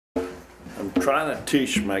I'm trying to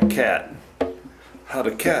teach my cat how to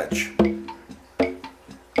catch.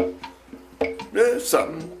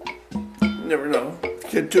 Something, you never know.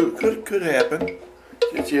 Kid too, could happen.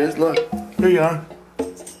 Yes, yes, look, here you are.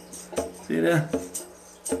 See that?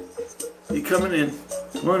 You coming in?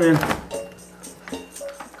 Come on in.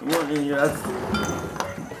 Come on in, yes.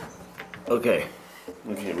 Okay.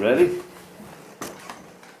 Okay, ready?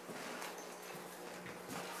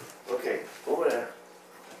 Okay, over there.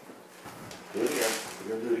 Do it again.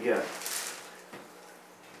 We're gonna do it again.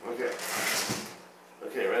 Okay.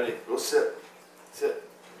 Okay, ready? Go sit. Sit.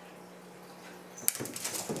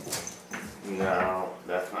 No,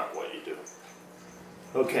 that's not what you do.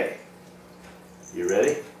 Okay. You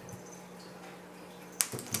ready?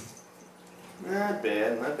 Not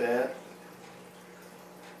bad, not bad.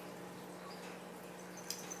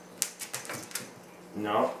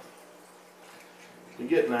 No. You're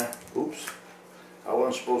getting there. Oops. I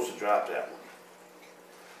wasn't supposed to drop that one.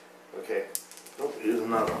 Okay. Nope, here's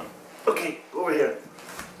another one. Okay, go over here.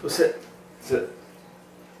 Go sit. Sit.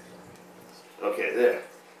 Okay, there.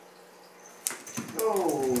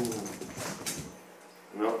 Oh.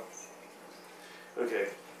 No. Okay.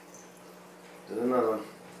 There's another one.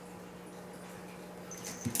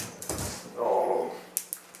 Oh.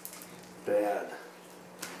 Bad.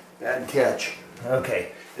 Bad catch.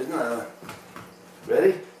 Okay. Here's another one.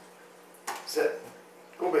 Ready? Sit.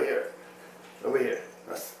 Go over here. Over here.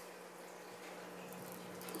 That's...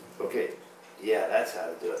 Okay. Yeah, that's how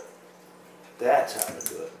to do it. That's how to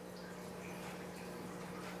do it.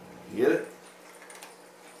 You get it?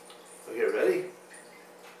 Okay, ready?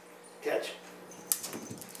 Catch.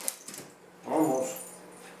 Almost.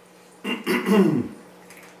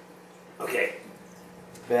 Okay.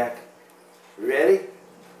 Back. Ready?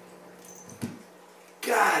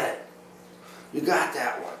 Got it. You got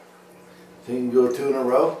that one. So you can go 2 in a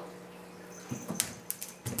row?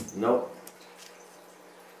 Nope.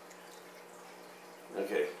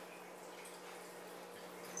 Okay.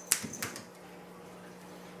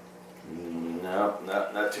 No,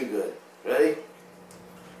 not too good. Ready?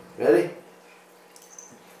 Ready?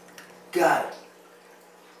 Got it.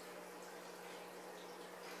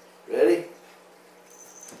 Ready?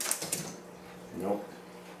 Nope.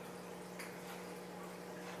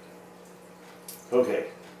 Okay.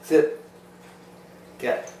 Sit.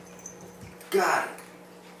 Cat. Got it.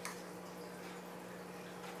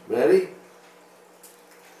 Ready?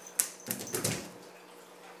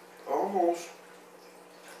 Almost.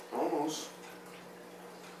 Almost.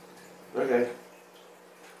 Okay.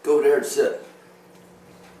 Go over there and sit.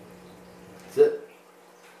 Sit.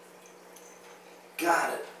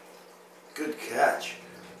 Got it. Good catch.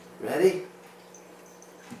 Ready?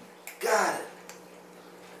 Got it.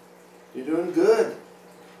 You're doing good.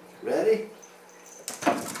 Ready?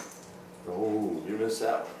 Oh, you missed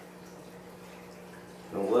that one.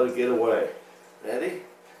 Don't let it get away. Ready?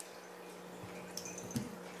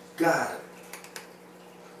 Got it.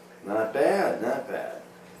 Not bad, not bad.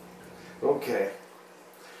 Okay.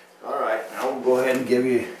 Alright, now we'll go ahead and give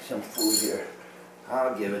you some food here.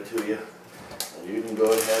 I'll give it to you. And you can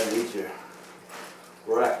go ahead and eat your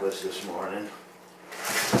breakfast this morning.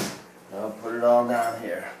 I'll put it all down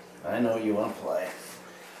here. I know you want to play.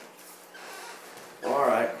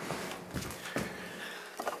 Alright.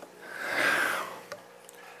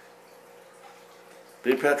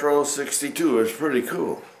 B Petrol 62 is pretty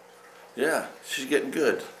cool. Yeah, she's getting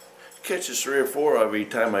good. Catches 3 or 4 every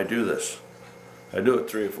time I do this. I do it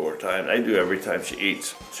 3 or 4 times. I do every time she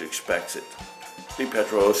eats. She expects it. B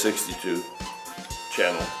Petrol 62,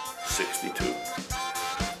 channel 62.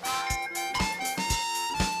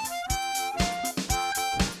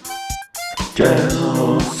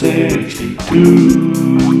 Channel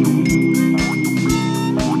 62.